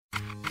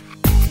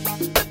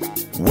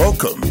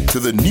Welcome to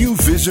the New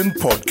Vision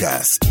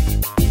Podcast.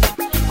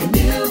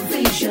 New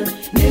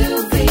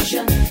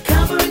Vision,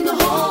 covering the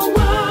whole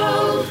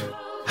world.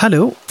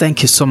 Hello,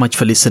 thank you so much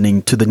for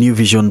listening to the New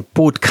Vision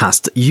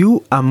Podcast.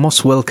 You are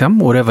most welcome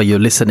wherever you're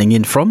listening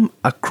in from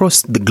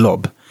across the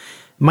globe.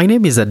 My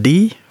name is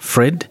Adi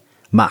Fred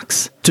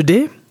Max.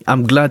 Today,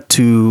 I'm glad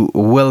to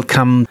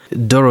welcome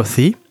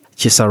Dorothy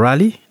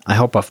Chisarali. I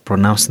hope I've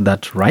pronounced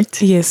that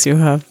right. Yes, you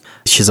have.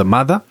 She's a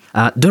mother.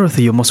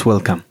 Dorothy, you're most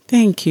welcome.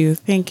 Thank you,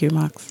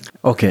 Max.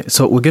 Okay,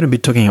 so we're going to be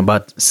talking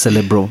about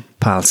cerebral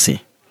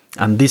palsy,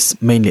 and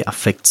this mainly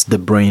affects the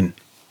brain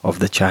of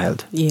the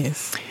child.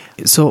 Yes.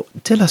 So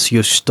tell us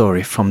your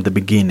story from the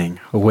beginning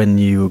when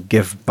you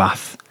gave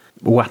birth.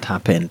 What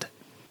happened?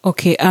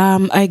 Okay,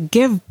 I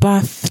gave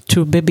birth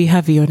to baby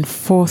Harvey on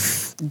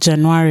 4th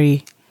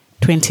January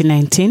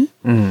 2019.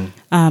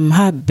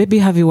 Baby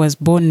Harvey was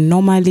born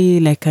normally,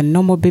 like a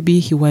normal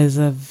baby. He was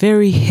a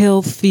very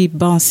healthy,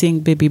 bouncing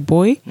baby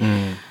boy.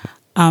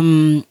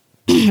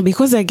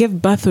 Because I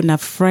gave birth on a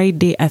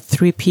Friday at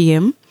 3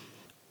 p.m.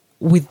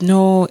 with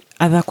no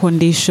other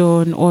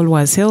condition, all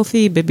was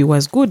healthy, baby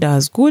was good, I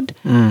was good.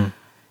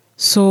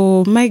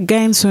 So my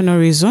gynae saw no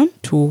reason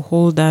to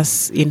hold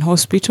us in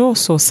hospital.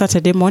 So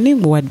Saturday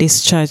morning we were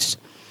discharged.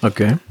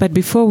 Okay. But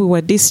before we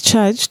were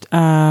discharged,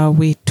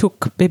 we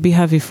took baby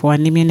Harvey for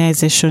an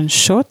immunization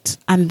shot.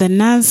 And the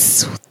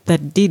nurse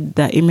that did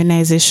the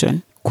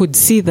immunization could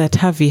see that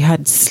Harvey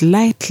had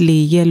slightly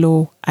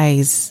yellow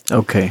eyes.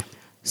 Okay.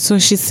 So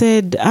she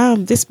said,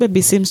 this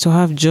baby seems to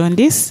have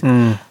jaundice.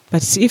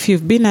 But if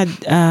you've been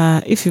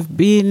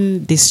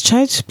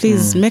discharged,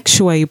 please make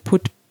sure you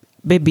put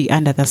baby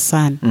under the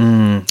sun.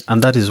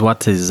 And that is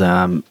what is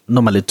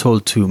normally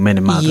told to many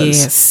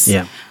mothers. Yes.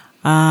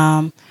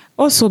 Yeah.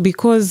 Also,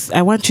 because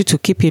I want you to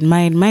keep in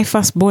mind, my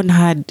firstborn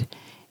had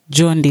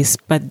jaundice,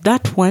 but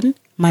that one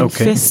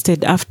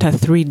manifested after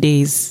 3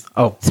 days.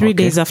 Oh, 3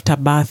 days after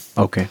birth.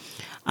 Okay.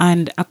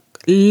 And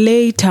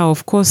later,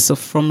 of course,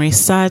 from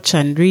research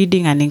and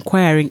reading and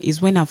inquiring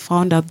is when I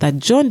found out that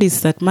jaundice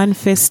that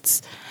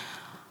manifests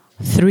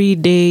 3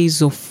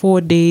 days or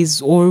 4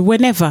 days or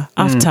whenever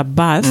after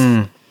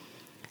birth,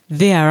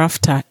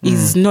 thereafter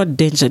is not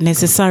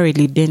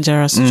necessarily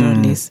dangerous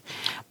jaundice.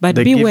 But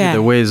they beware. give you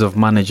the ways of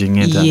managing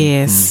it.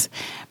 Yes.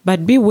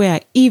 But beware,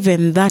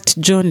 even that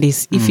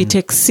jaundice, if it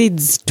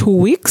exceeds 2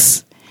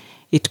 weeks,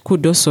 it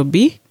could also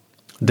be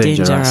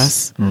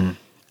dangerous.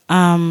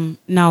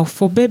 Now,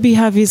 for baby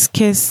Harvey's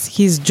case,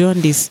 his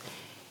jaundice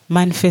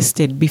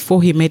manifested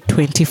before he made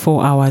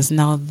 24 hours.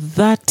 Now,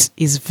 that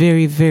is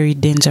very, very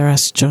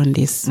dangerous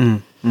jaundice,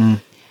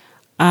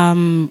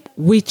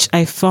 which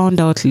I found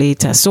out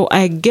later. So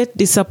I get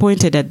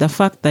disappointed at the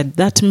fact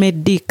that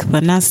medic,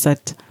 the nurse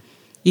that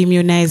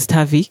immunized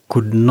Harvey,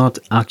 could not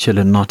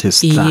actually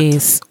notice that.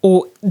 Yes,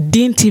 or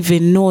didn't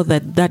even know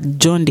that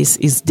jaundice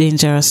is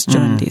dangerous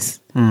jaundice.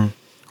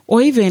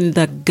 Or even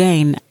the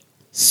gynae.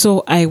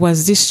 So I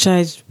was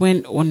discharged,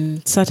 went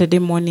on Saturday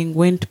morning,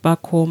 went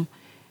back home.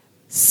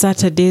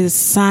 Saturday,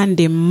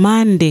 Sunday,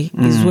 Monday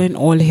is when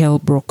all hell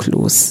broke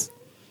loose.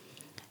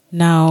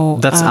 Now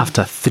that's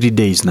after 3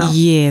 days now.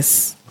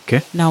 Yes.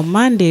 Okay. Now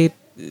Monday,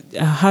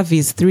 Harvey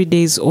is 3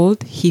 days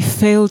old. He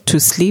failed to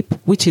sleep,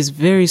 which is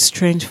very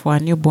strange for a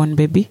newborn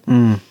baby.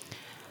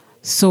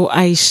 So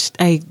I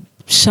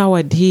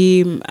showered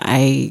him.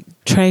 I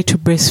tried to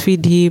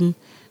breastfeed him,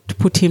 to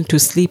put him to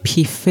sleep.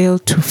 He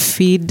failed to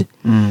feed.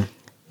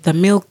 The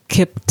milk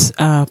kept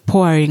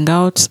pouring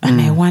out,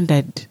 and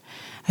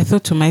I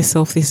thought to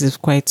myself, this is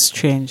quite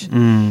strange.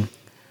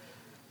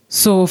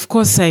 So, of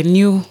course, I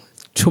knew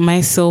to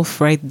myself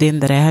right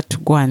then that I had to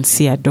go and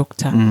see a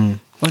doctor.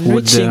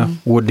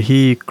 Would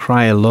he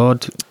cry a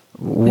lot?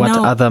 What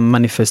other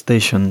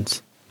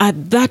manifestations?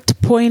 At that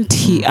point,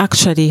 he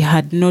actually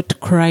had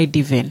not cried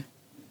even.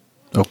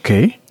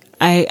 Okay.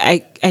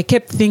 I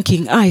kept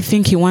thinking, I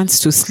think he wants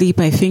to sleep.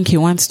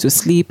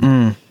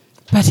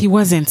 But he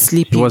wasn't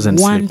sleeping.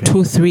 1,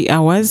 2, 3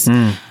 hours.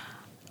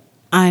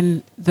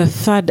 And the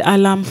third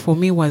alarm for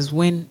me was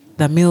when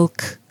the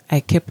milk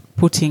I kept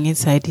putting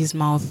inside his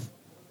mouth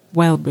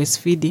while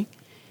breastfeeding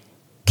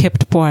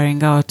kept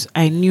pouring out.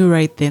 I knew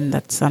right then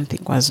that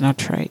something was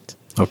not right.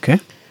 Okay.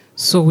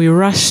 So we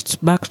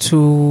rushed back to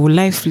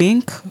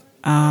LifeLink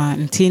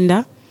in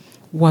Tinda.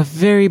 We're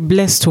very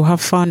blessed to have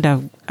found a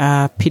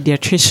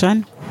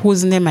pediatrician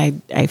whose name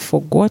I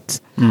forgot.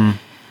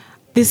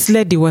 This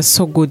lady was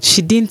so good.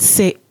 She didn't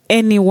say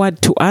any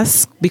word to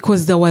us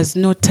because there was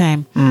no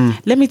time.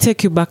 Let me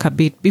take you back a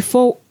bit.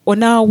 Before,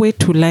 on our way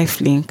to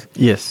LifeLink,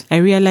 yes, I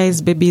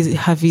realized baby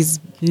Harvey's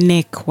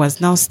neck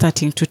was now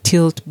starting to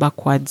tilt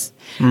backwards.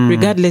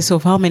 Regardless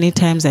of how many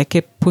times I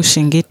kept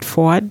pushing it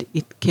forward,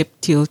 it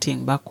kept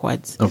tilting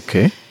backwards.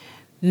 Okay.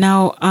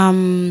 Now,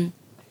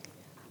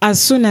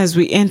 as soon as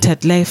we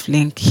entered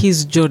LifeLink,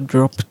 his jaw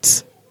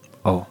dropped.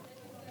 Oh.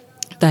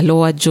 The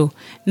lower jaw.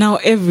 Now,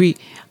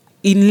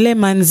 in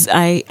layman's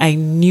eye, I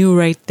knew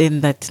right then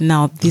that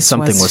now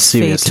something was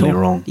seriously fatal.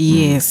 wrong.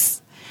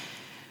 Yes.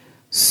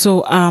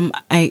 So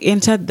I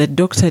entered. The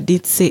doctor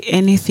didn't say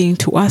anything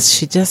to us.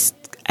 She just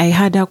I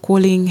had her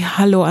calling,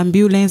 hello,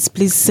 ambulance,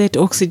 please set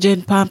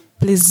oxygen pump,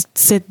 please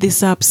set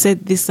this up,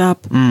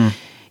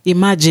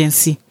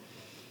 emergency.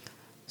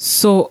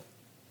 So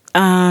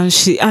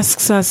she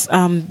asks us,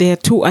 there are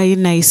 2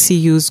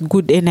 NICUs,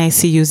 good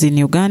NICUs in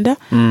Uganda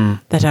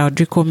that I would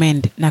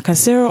recommend,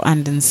 Nakasero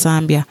and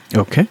Nsambia.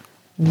 Okay.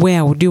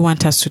 Where would you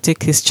want us to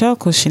take this child?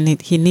 Because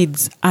he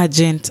needs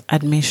urgent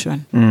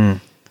admission.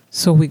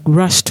 So we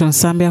rushed to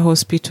Nsambia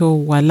Hospital.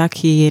 We're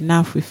lucky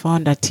enough, we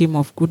found a team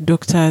of good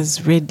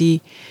doctors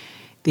ready.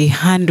 They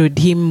handled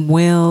him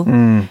well.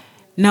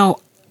 Now,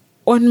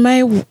 on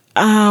my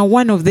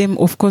one of them,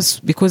 of course,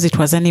 because it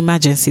was an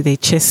emergency, they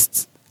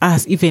chased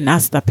us, even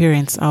asked the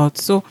parents out.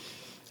 So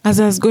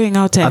as I was going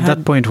out, At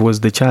that point,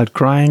 was the child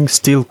crying,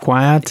 still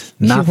quiet,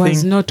 nothing? He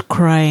was not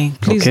crying.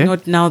 Please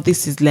note now,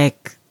 this is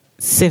like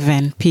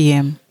 7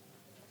 p.m.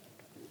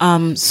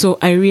 So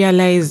I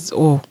realized,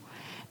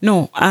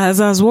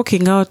 as I was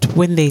walking out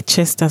when they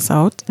chased us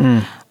out,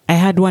 I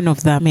had one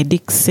of the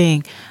medics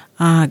saying,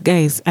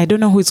 guys, I don't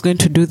know who is going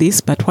to do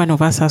this, but one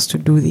of us has to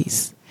do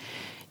this.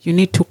 You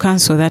need to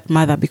cancel that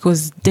mother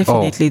because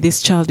definitely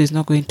this child is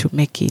not going to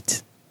make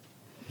it.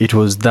 It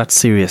was that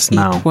serious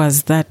now. It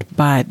was that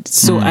bad.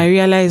 So I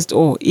realized,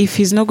 if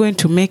he's not going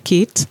to make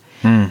it,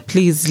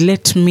 please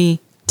let me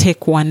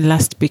take one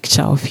last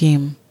picture of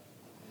him.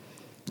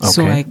 Okay.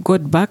 So I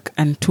got back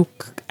and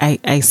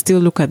I still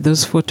look at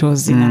those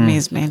photos in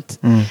amazement.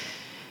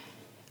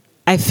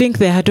 I think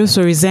they had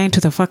also resigned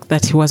to the fact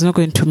that he was not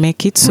going to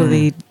make it. So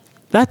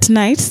that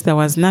night, there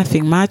was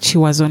nothing much. He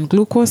was on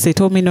glucose. They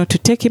told me not to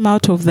take him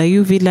out of the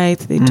UV light.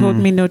 They told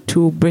me not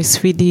to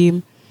breastfeed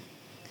him.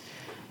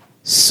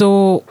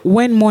 So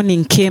when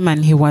morning came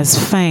and he was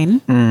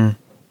fine,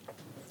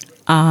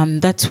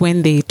 that's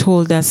when they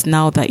told us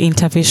now the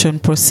intervention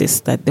process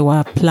that they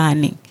were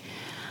planning.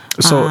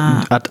 So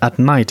at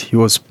night, he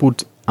was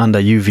put under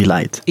UV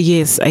light?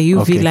 Yes, a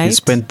UV light. He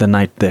spent the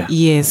night there?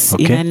 Yes,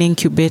 in an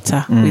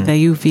incubator with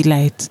a UV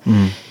light.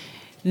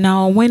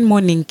 Now, when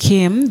morning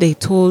came, they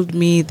told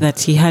me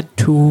that he had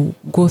to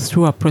go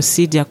through a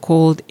procedure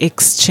called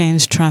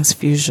exchange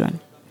transfusion.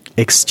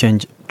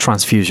 Exchange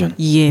transfusion?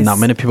 Yes. Now,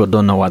 many people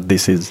don't know what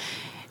this is.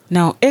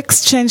 Now,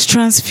 exchange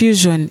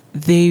transfusion,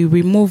 they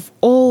remove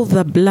all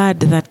the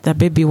blood that the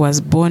baby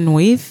was born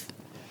with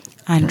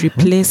and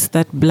replace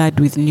that blood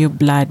with new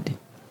blood.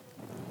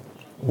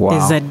 Wow.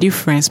 There's a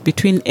difference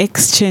between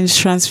exchange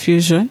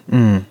transfusion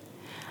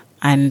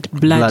and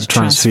blood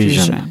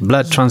transfusion.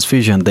 Blood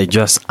transfusion, they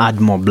just add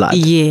more blood.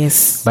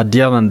 Yes. But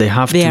the other one, they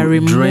are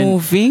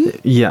removing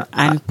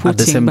and putting. At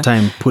the same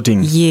time,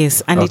 putting.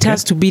 Yes, and it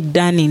has to be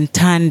done in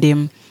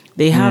tandem.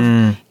 They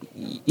have,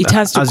 it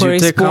has to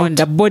correspond.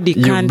 The body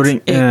can't.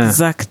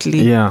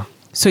 Exactly. Yeah.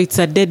 So it's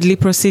a deadly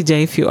procedure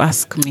if you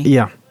ask me.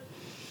 Yeah.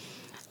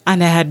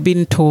 And I had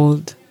been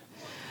told.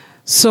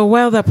 So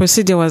while the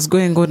procedure was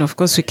going on, of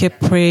course, we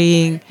kept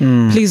praying.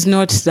 Please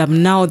note that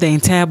now the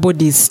entire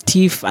body is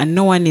stiff and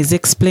no one is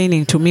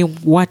explaining to me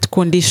what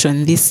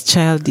condition this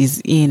child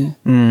is in.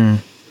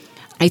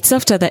 It's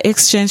after the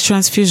exchange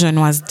transfusion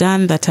was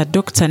done that a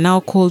doctor now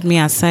called me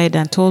aside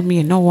and told me,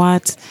 you know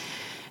what?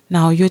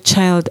 Now your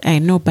child, I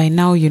know by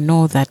now you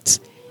know that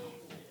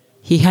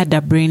he had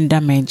a brain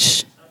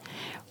damage.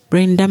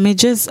 Brain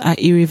damages are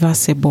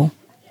irreversible.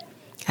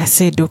 I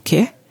said,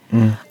 okay.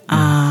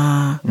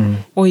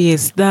 Oh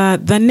yes,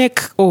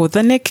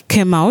 the neck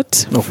came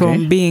out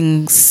from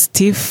being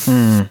stiff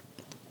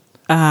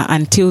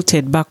and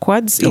tilted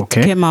backwards. It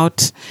came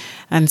out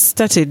and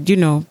started,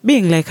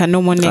 being like a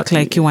normal neck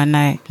like you and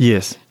I.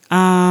 Yes.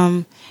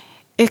 All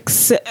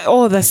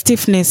the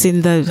stiffness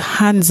in the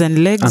hands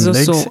and legs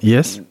also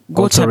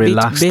got also a bit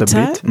relaxed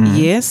better. a bit.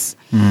 Yes.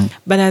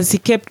 But as he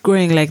kept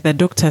growing, like the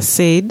doctor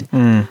said,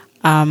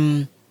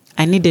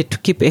 I needed to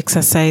keep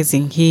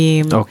exercising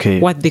him,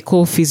 what they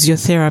call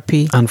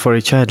physiotherapy. And for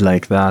a child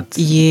like that?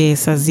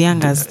 Yes, as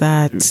young as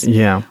that.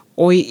 Yeah.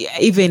 Or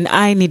even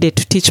I needed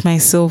to teach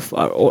myself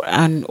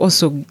and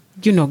also,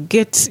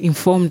 get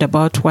informed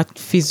about what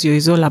physio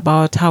is all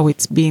about, how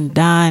it's being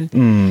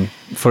done.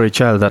 For a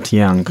child that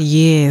young?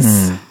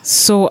 Yes.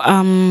 So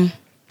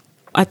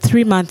at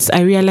 3 months,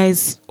 I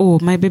realized,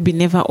 my baby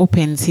never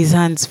opens his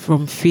hands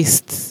from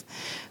fists.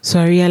 So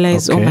I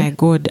realized, oh my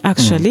God,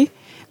 actually,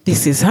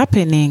 this is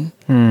happening,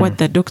 what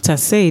the doctor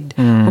said.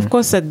 Of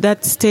course, at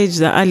that stage,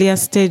 the earlier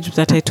stage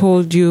that I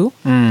told you,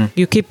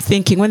 you keep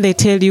thinking, when they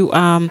tell you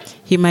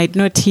he might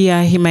not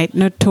hear, he might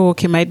not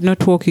talk, he might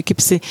not walk, you keep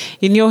saying,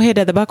 in your head,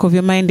 at the back of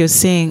your mind, you're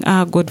saying,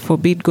 God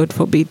forbid, God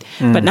forbid.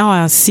 But now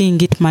I was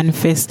seeing it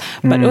manifest.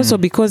 But also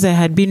because I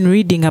had been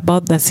reading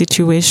about the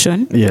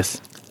situation,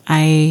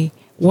 I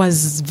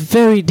was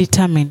very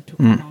determined to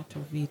come out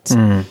of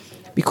it.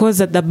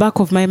 Because at the back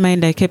of my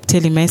mind, I kept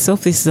telling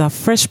myself, this is a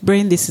fresh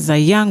brain, this is a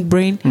young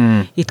brain.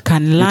 It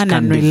can learn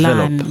and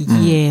relearn.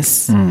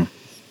 Yes.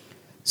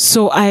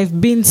 So I've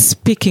been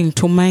speaking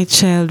to my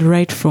child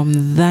right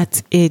from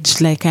that age,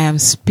 like I am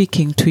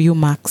speaking to you,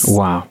 Max.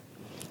 Wow.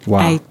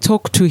 I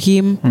talk to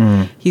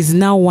him. He's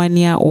now 1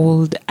 year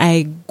old.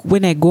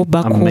 When I go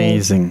back home.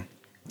 Amazing.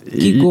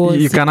 giggles.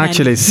 You can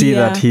actually see hear-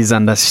 that he's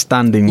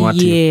understanding what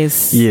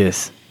Yes.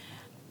 Yes.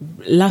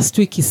 Last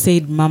week he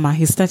said mama.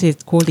 He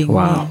started calling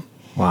Wow. me.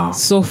 Wow.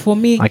 So for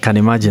me, I can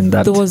imagine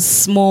that. those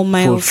small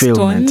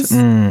fulfillment.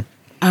 milestones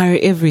are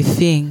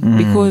everything,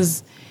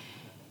 because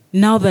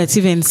now that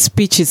even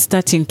speech is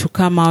starting to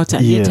come out,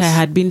 and yet Yes. I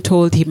had been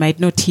told he might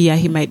not hear,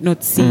 he might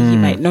not see, he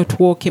might not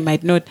walk, he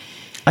might not.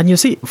 And you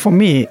see, for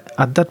me,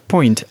 at that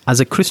point, as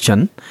a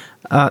Christian,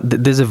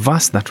 there's a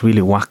verse that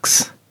really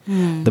works.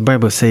 The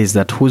Bible says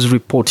that whose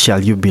report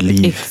shall you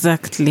believe?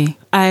 Exactly.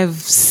 I've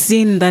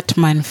seen that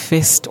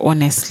manifest,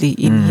 honestly,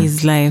 in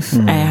his life.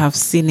 I have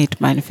seen it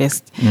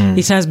manifest.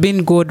 It has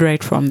been God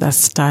right from the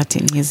start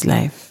in his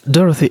life.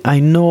 Dorothy,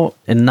 I know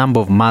a number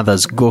of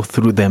mothers go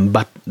through them,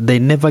 but they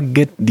never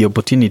get the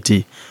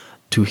opportunity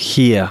to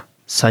hear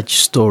such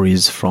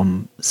stories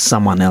from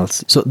someone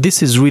else. So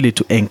this is really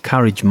to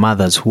encourage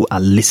mothers who are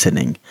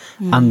listening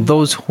and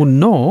those who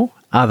know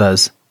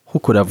others who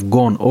could have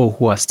gone or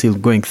who are still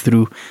going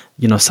through,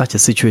 such a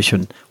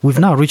situation. We've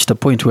now reached a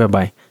point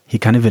whereby he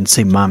can even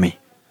say, Mommy,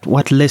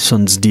 what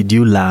lessons did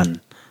you learn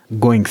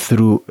going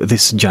through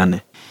this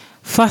journey?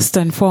 First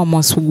and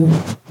foremost,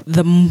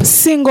 the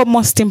single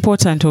most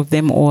important of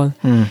them all,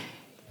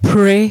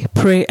 pray,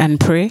 pray, and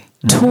pray.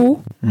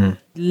 2,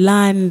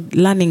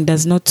 learning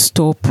does not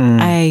stop.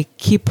 I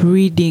keep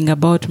reading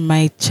about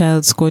my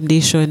child's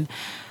condition.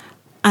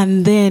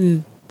 And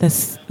then the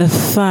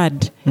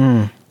third,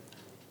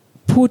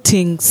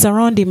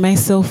 surrounding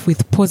myself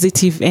with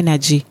positive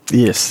energy.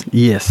 Yes.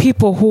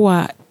 People who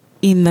are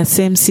in the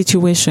same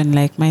situation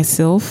like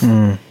myself,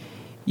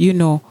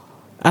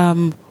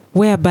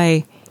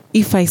 whereby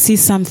if I see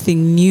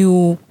something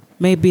new,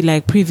 maybe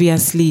like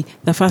previously,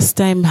 the first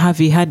time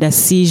Harvey had a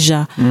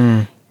seizure,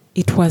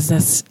 it was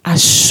a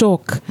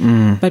shock.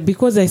 But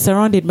because I've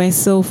surrounded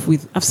myself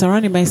with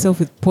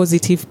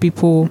positive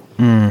people,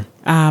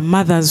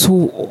 mothers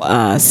who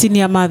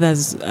senior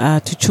mothers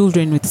to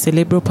children with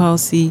cerebral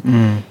palsy.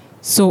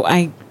 So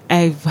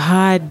I've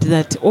heard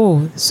that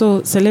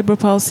so cerebral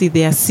palsy,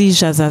 there are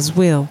seizures as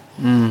well.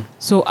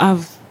 So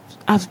I've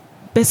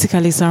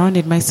basically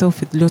surrounded myself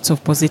with lots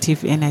of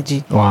positive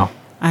energy. Wow.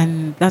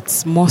 And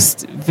that's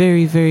most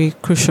very, very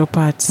crucial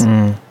parts.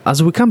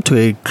 As we come to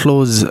a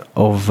close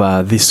of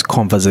this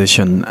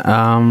conversation,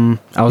 I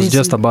was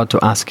just about to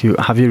ask you,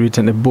 have you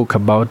written a book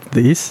about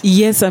this?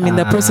 Yes, I'm in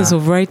the process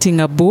of writing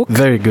a book.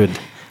 Very good.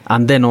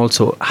 And then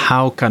also,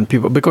 how can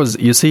people, because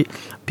you see,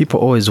 people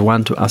always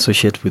want to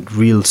associate with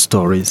real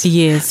stories.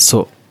 Yes.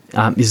 So,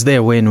 is there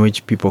a way in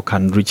which people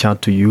can reach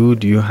out to you?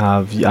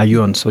 Are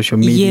you on social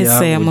media? Yes,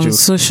 I am on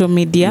social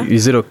media.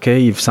 Is it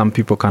okay if some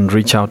people can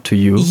reach out to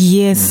you?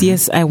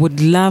 Yes, I would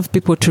love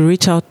people to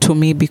reach out to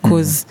me,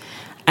 because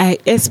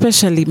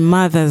especially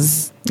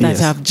mothers that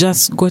have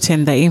just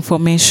gotten the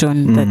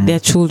information that their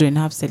children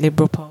have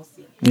cerebral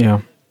palsy.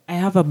 Yeah. I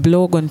have a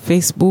blog on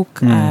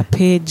Facebook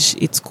page.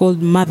 It's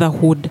called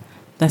Motherhood,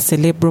 the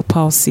Cerebral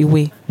Palsy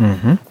Way.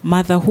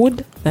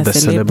 Motherhood, the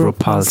Cerebral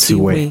Palsy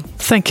Way.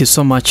 Thank you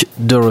so much,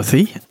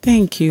 Dorothy.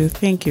 Thank you,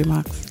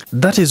 Max.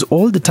 That is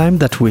all the time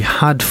that we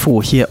had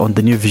for here on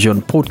the New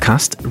Vision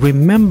podcast.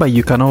 Remember,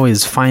 you can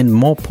always find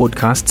more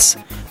podcasts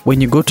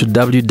when you go to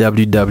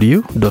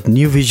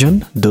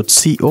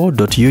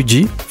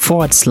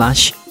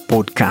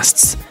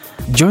www.newvision.co.ug/podcasts.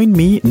 Join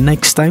me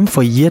next time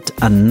for yet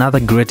another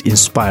great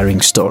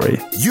inspiring story.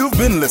 You've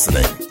been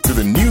listening to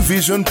the New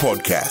Vision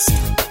podcast.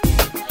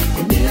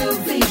 New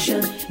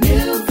vision,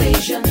 new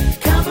vision.